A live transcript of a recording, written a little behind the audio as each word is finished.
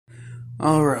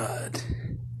Alright,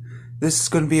 this is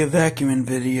going to be a vacuuming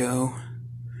video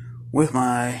with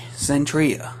my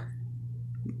Sentria,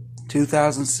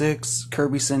 2006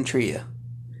 Kirby Sentria.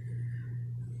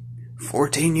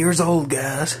 14 years old,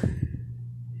 guys.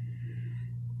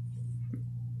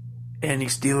 And he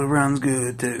still runs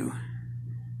good, too.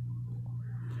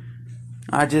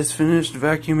 I just finished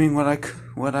vacuuming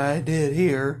what I did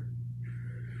here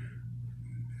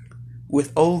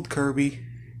with old Kirby.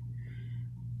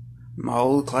 My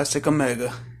old classic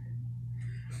Omega.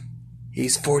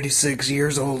 He's 46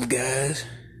 years old, guys.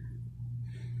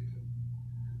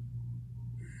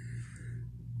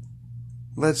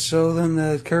 Let's show them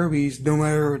that Kirby's, no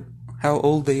matter how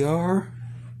old they are,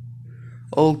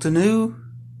 old to new,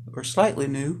 or slightly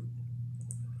new,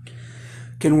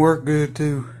 can work good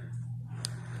too.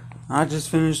 I just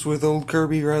finished with old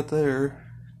Kirby right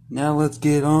there. Now let's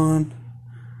get on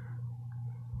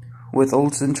with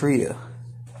old Sentria.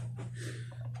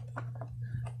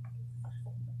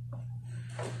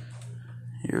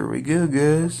 Here we go,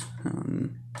 guys.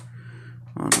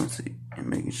 Let's see. I'm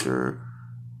making sure.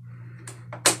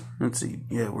 Let's see.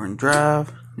 Yeah, we're in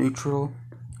drive, neutral.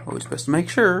 Always best to make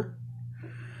sure.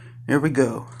 Here we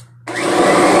go.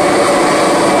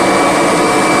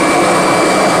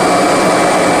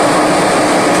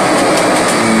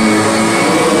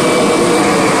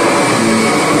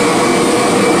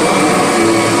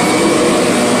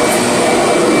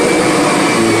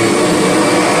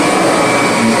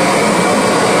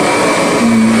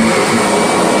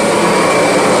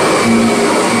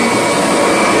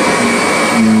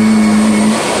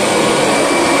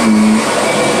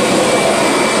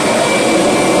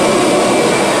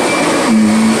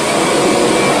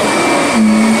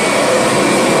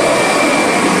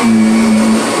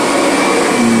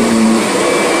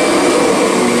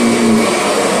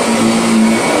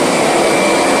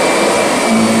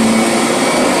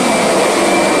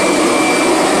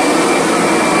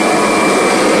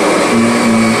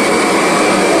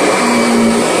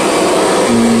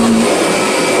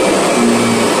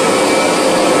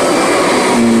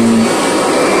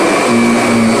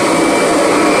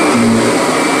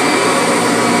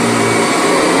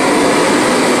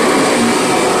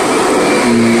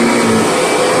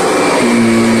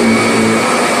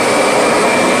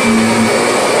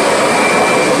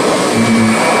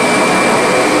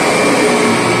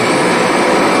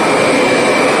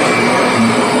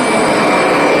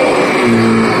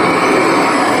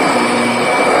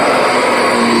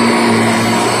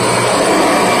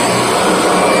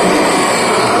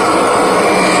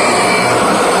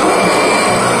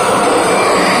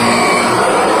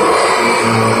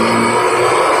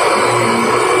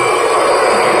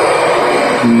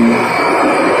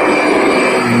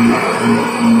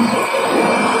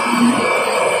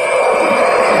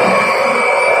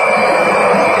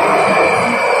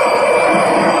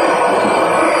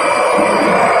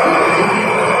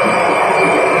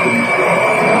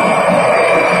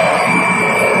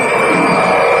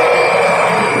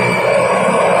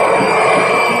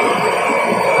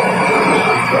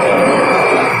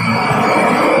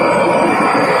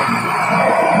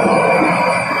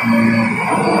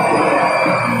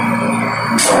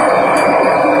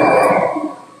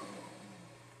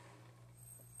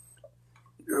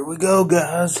 Here we go,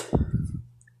 guys.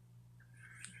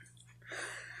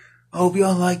 Hope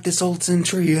y'all like this old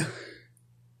Sentria.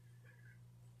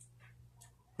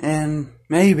 And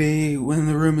maybe when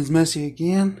the room is messy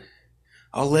again,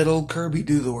 I'll let old Kirby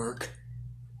do the work.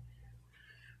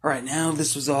 Right now,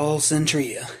 this was all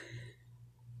Sentria.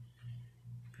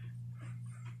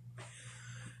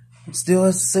 It still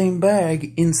has the same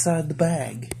bag inside the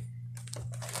bag.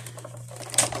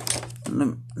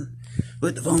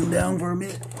 Put the phone down for a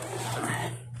minute.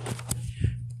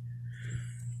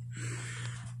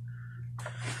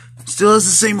 Still has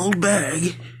the same old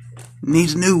bag.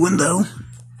 Needs a new one though.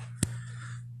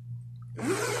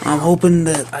 I'm hoping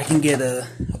that I can get a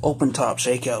open top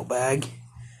shakeout bag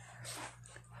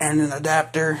and an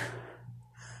adapter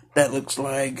that looks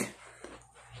like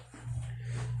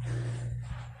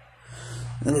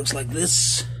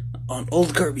this on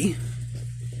old Kirby.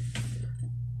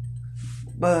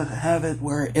 But have it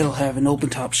where it'll have an open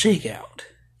top shakeout.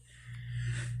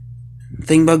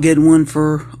 Think about getting one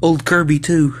for old Kirby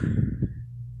too.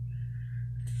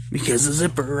 Because the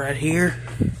zipper right here,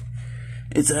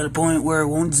 it's at a point where it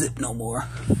won't zip no more.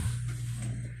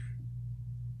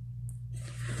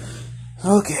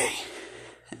 Okay.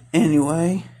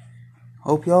 Anyway,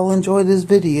 hope y'all enjoyed this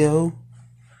video.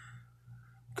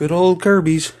 Good old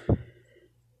Kirby's.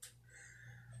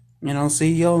 And I'll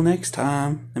see y'all next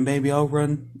time. And maybe I'll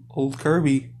run old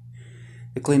Kirby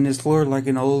to clean this floor like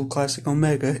an old classic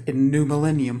Omega in New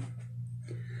Millennium.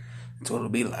 That's what it'll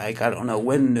be like. I don't know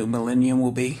when New Millennium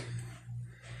will be.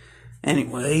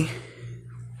 Anyway,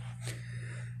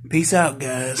 peace out,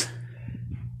 guys.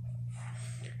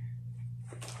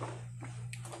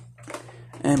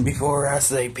 And before I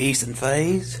say peace and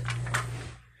phase,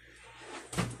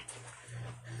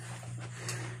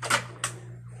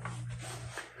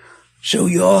 show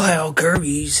you all how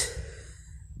Kirby's,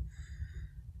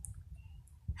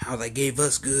 how they gave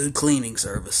us good cleaning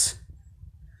service.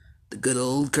 The good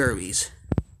old Kirby's.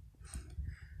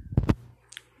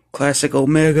 Classic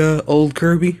Omega old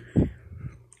Kirby.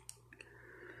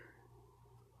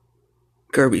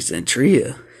 Kirby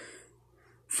Sentria.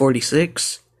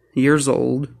 46 years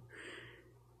old.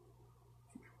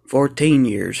 14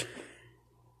 years.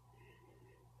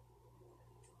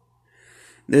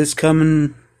 This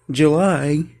coming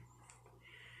July,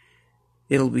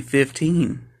 it'll be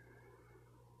 15.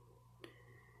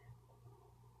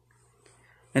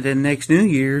 And then next New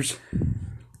Year's,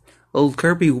 old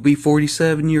Kirby will be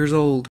 47 years old.